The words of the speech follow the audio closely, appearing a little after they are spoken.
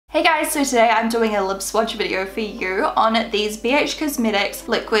Hey guys, so today I'm doing a lip swatch video for you on these BH Cosmetics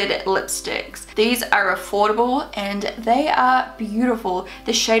Liquid Lipsticks. These are affordable and they are beautiful.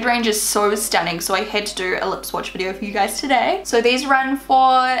 The shade range is so stunning, so I had to do a lip swatch video for you guys today. So these run for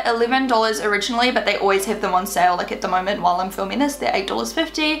 $11 originally, but they always have them on sale. Like at the moment while I'm filming this, they're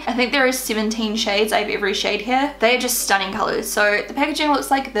 $8.50. I think there is 17 shades. I have every shade here. They are just stunning colors. So the packaging looks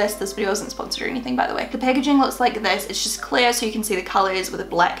like this. This video isn't sponsored or anything, by the way. The packaging looks like this. It's just clear so you can see the colors with a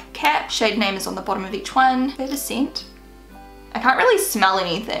black cap. Shade name is on the bottom of each one. They have a scent. I can't really smell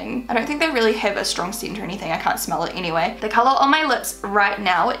anything. I don't think they really have a strong scent or anything. I can't smell it anyway. The color on my lips right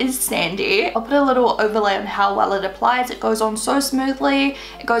now is Sandy. I'll put a little overlay on how well it applies. It goes on so smoothly.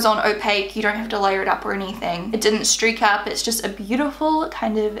 It goes on opaque. You don't have to layer it up or anything. It didn't streak up. It's just a beautiful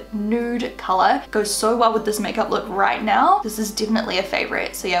kind of nude color. It goes so well with this makeup look right now. This is definitely a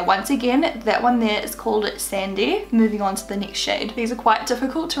favorite. So yeah, once again, that one there is called Sandy. Moving on to the next shade. These are quite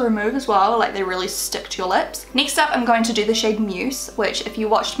difficult to remove as well. Like they really stick to your lips. Next up, I'm going to do the shade Muse, which if you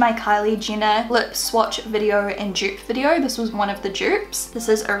watched my Kylie Jenner lip swatch video and dupe video, this was one of the dupes. This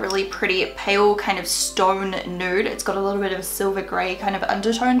is a really pretty pale kind of stone nude. It's got a little bit of a silver grey kind of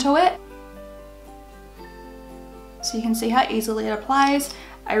undertone to it. So you can see how easily it applies.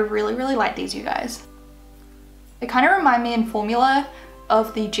 I really like these, you guys. They kind of remind me in formula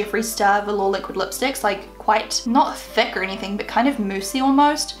of the Jeffree Star Velour liquid lipsticks, like quite not thick or anything, but kind of moussey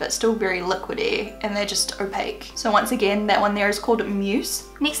almost, but still very liquidy, and they're just opaque. So once again, that one there is called Muse.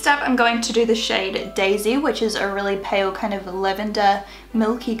 Next up, I'm going to do the shade Daisy, which is a really pale kind of lavender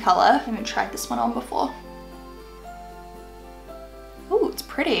milky color. I haven't tried this one on before. Ooh, it's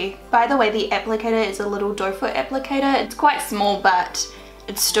pretty. By the way, the applicator is a little doe foot applicator. It's quite small, but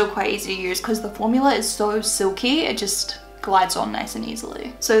it's still quite easy to use because the formula is so silky. It just glides on nice and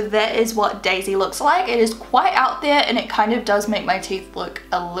easily. So that is what Daisy looks like. It is quite out there and it kind of does make my teeth look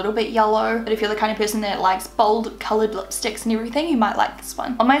a little bit yellow, but if you're the kind of person that likes bold colored lipsticks and everything, you might like this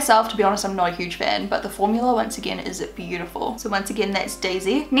one. On myself, to be honest, I'm not a huge fan, but the formula once again is beautiful. So once again, that's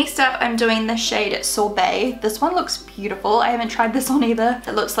Daisy. Next up, I'm doing the shade Sorbet. This one looks beautiful. I haven't tried this on either.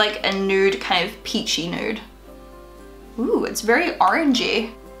 It looks like a nude, kind of peachy nude. Ooh, it's very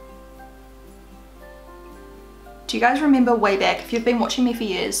orangey. Do you guys remember way back, if you've been watching me for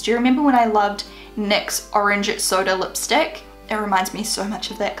years, do you remember when I loved NYX Orange Soda lipstick? It reminds me so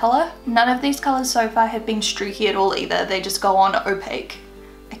much of that color. None of these colors so far have been streaky at all either. They just go on opaque.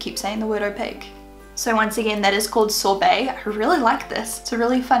 I keep saying the word opaque. So once again, that is called Sorbet. I really like this. It's a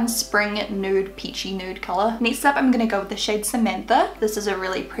really fun spring nude, peachy nude color. Next up, I'm gonna go with the shade Samantha. This is a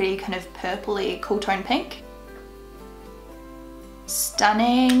really pretty kind of purpley cool tone pink.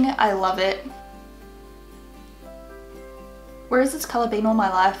 Stunning, I love it. Where has this color been all my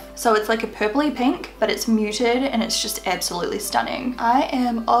life? So it's like a purpley pink, but it's muted and it's just absolutely stunning. I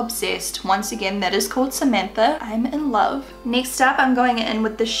am obsessed. Once again, that is called Samantha. I'm in love. Next up, I'm going in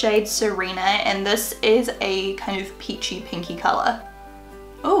with the shade Serena, and this is a kind of peachy pinky color.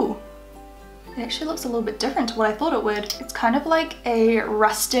 Oh, it actually looks a little bit different to what I thought it would. It's kind of like a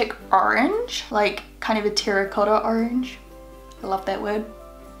rustic orange, like kind of a terracotta orange. I love that word.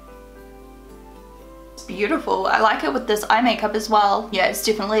 Beautiful. I like it with this eye makeup as well. Yeah, it's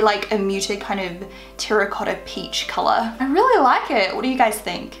definitely like a muted kind of terracotta peach color. I really like it. What do you guys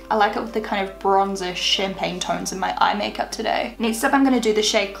think? I like it with the kind of bronzish champagne tones in my eye makeup today. Next up, I'm going to do the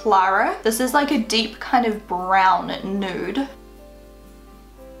shade Clara. This is like a deep kind of brown nude.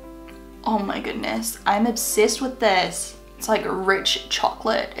 Oh my goodness. I'm obsessed with this. It's like rich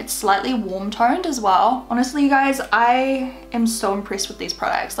chocolate. It's slightly warm toned as well. Honestly, you guys, I am so impressed with these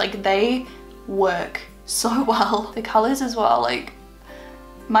products. Like they work so well. The colors as well, like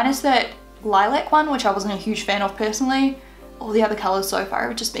minus that lilac one, which I wasn't a huge fan of personally, all the other colors so far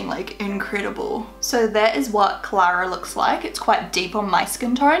have just been like incredible. So that is what Clara looks like. It's quite deep on my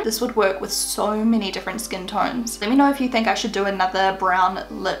skin tone. This would work with so many different skin tones. Let me know if you think I should do another brown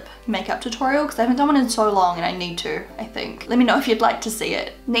lip makeup tutorial because I haven't done one in so long and I need to, I think. Let me know if you'd like to see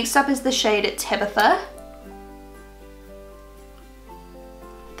it. Next up is the shade Tabitha.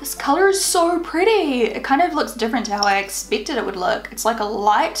 This color is so pretty. It kind of looks different to how I expected it would look. It's like a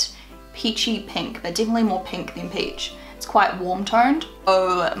light peachy pink, but definitely more pink than peach. It's quite warm toned.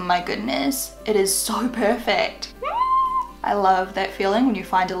 Oh my goodness. It is so perfect. I love that feeling when you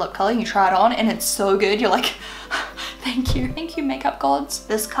find a lip color, you try it on and it's so good. You're like, thank you makeup gods.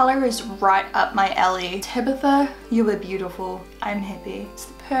 This color is right up my alley. Tabitha, you are beautiful. I'm happy. It's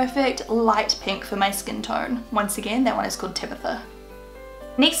the perfect light pink for my skin tone. Once again, that one is called Tabitha.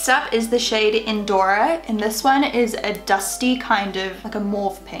 Next up is the shade Endora, and this one is a dusty kind of like a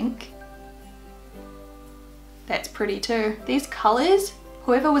mauve pink. That's pretty too. These colors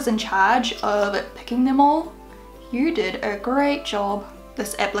Whoever was in charge of picking them all, you did a great job.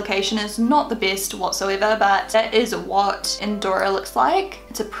 This application is not the best whatsoever, but that is what Endora looks like.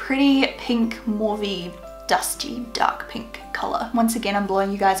 It's a pretty pink, mauvey, dusty, dark pink color. Once again, I'm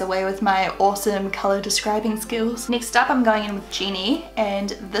blowing you guys away with my awesome color describing skills. Next up, I'm going in with Jeannie, and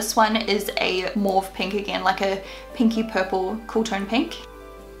this one is a mauve pink again, like a pinky purple cool tone pink.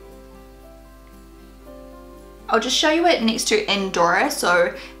 I'll just show you it next to Endora.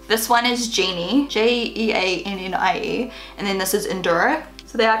 So this one is Jeannie, Jeannie, and then this is Endora.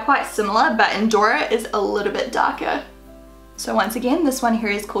 So they are quite similar, but Endora is a little bit darker. So once again, this one here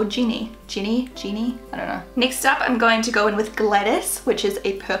is called Jeannie. Jeannie, I don't know. Next up, I'm going to go in with Gladys, which is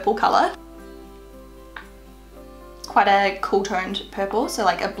a purple color. Quite a cool toned purple, so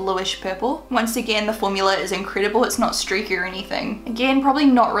like a bluish purple. Once again, the formula is incredible. It's not streaky or anything. Again, probably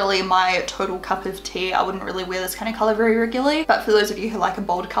not really my total cup of tea. I wouldn't really wear this kind of color very regularly, but for those of you who like a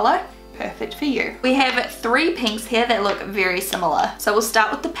bold color, perfect for you. We have 3 pinks here that look very similar. So we'll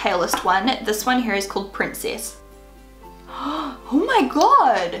start with the palest one. This one here is called Princess. Oh my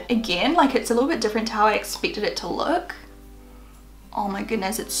god! Again, like it's a little bit different to how I expected it to look. Oh my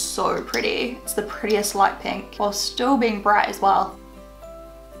goodness, it's so pretty. It's the prettiest light pink while still being bright as well.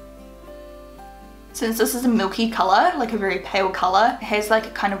 Since this is a milky color, like a very pale color, it has like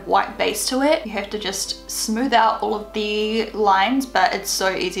a kind of white base to it. You have to just smooth out all of the lines, but it's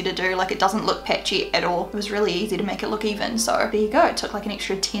so easy to do. Like it doesn't look patchy at all. It was really easy to make it look even. So there you go. It took like an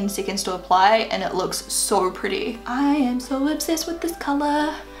extra 10 seconds to apply and it looks so pretty. I am so obsessed with this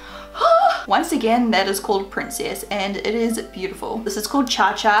color. Once again, that is called Princess and it is beautiful. This is called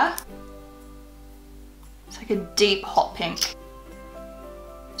Cha Cha. It's like a deep hot pink.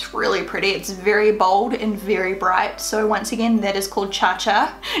 It's really pretty. It's very bold and very bright. So once again, that is called Cha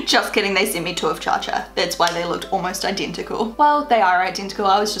Cha. Just kidding, they sent me 2 of Cha Cha. That's why they looked almost identical. Well, they are identical.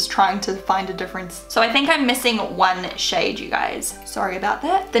 I was just trying to find a difference. So I think I'm missing 1 shade, you guys. Sorry about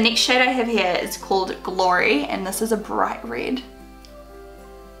that. The next shade I have here is called Glory, and this is a bright red.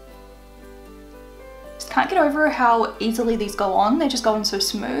 Just can't get over how easily these go on. They just go on so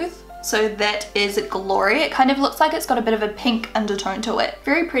smooth. So that is Glory. It kind of looks like it's got a bit of a pink undertone to it.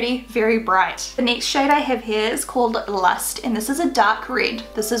 Very pretty, very bright. The next shade I have here is called Lust, and this is a dark red.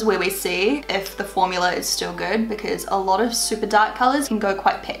 This is where we see if the formula is still good, because a lot of super dark colors can go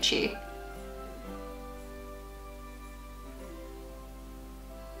quite patchy.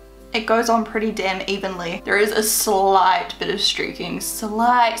 It goes on pretty damn evenly. There is a slight bit of streaking,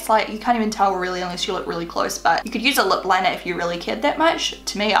 slight, you can't even tell really unless you look really close, but you could use a lip liner if you really cared that much.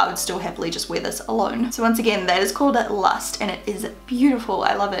 To me, I would still happily just wear this alone. So once again, that is called Lust and it is beautiful,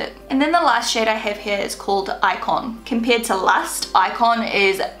 I love it. And then the last shade I have here is called Icon. Compared to Lust, Icon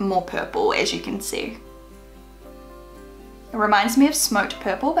is more purple, as you can see. It reminds me of Smoked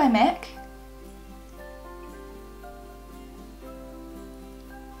Purple by MAC.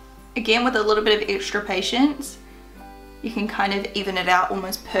 Again, with a little bit of extra patience, you can kind of even it out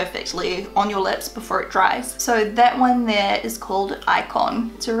almost perfectly on your lips before it dries. So that one there is called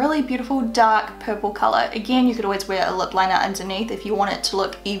Icon. It's a really beautiful dark purple color. Again, you could always wear a lip liner underneath if you want it to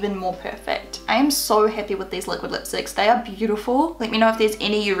look even more perfect. I am so happy with these liquid lipsticks. They are beautiful. Let me know if there's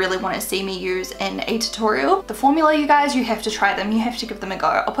any you really want to see me use in a tutorial. The formula, you guys, you have to try them. You have to give them a go.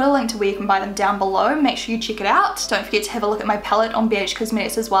 I'll put a link to where you can buy them down below. Make sure you check it out. Don't forget to have a look at my palette on BH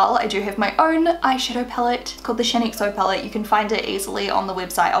Cosmetics as well. I do have my own eyeshadow palette. It's called the Shaaanxo palette. You can find it easily on the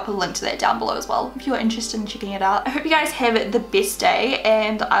website. I'll put a link to that down below as well if you're interested in checking it out. I hope you guys have the best day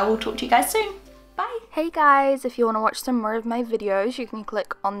and I will talk to you guys soon. Bye! Hey guys, if you want to watch some more of my videos, you can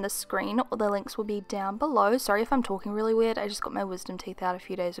click on the screen or the links will be down below. Sorry if I'm talking really weird. I just got my wisdom teeth out a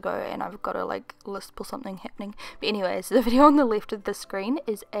few days ago and I've got a like lisp or something happening. But anyways, the video on the left of the screen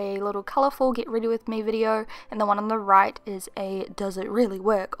is a little colourful get ready with me video and the one on the right is a does it really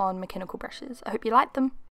work on mechanical brushes. I hope you like them.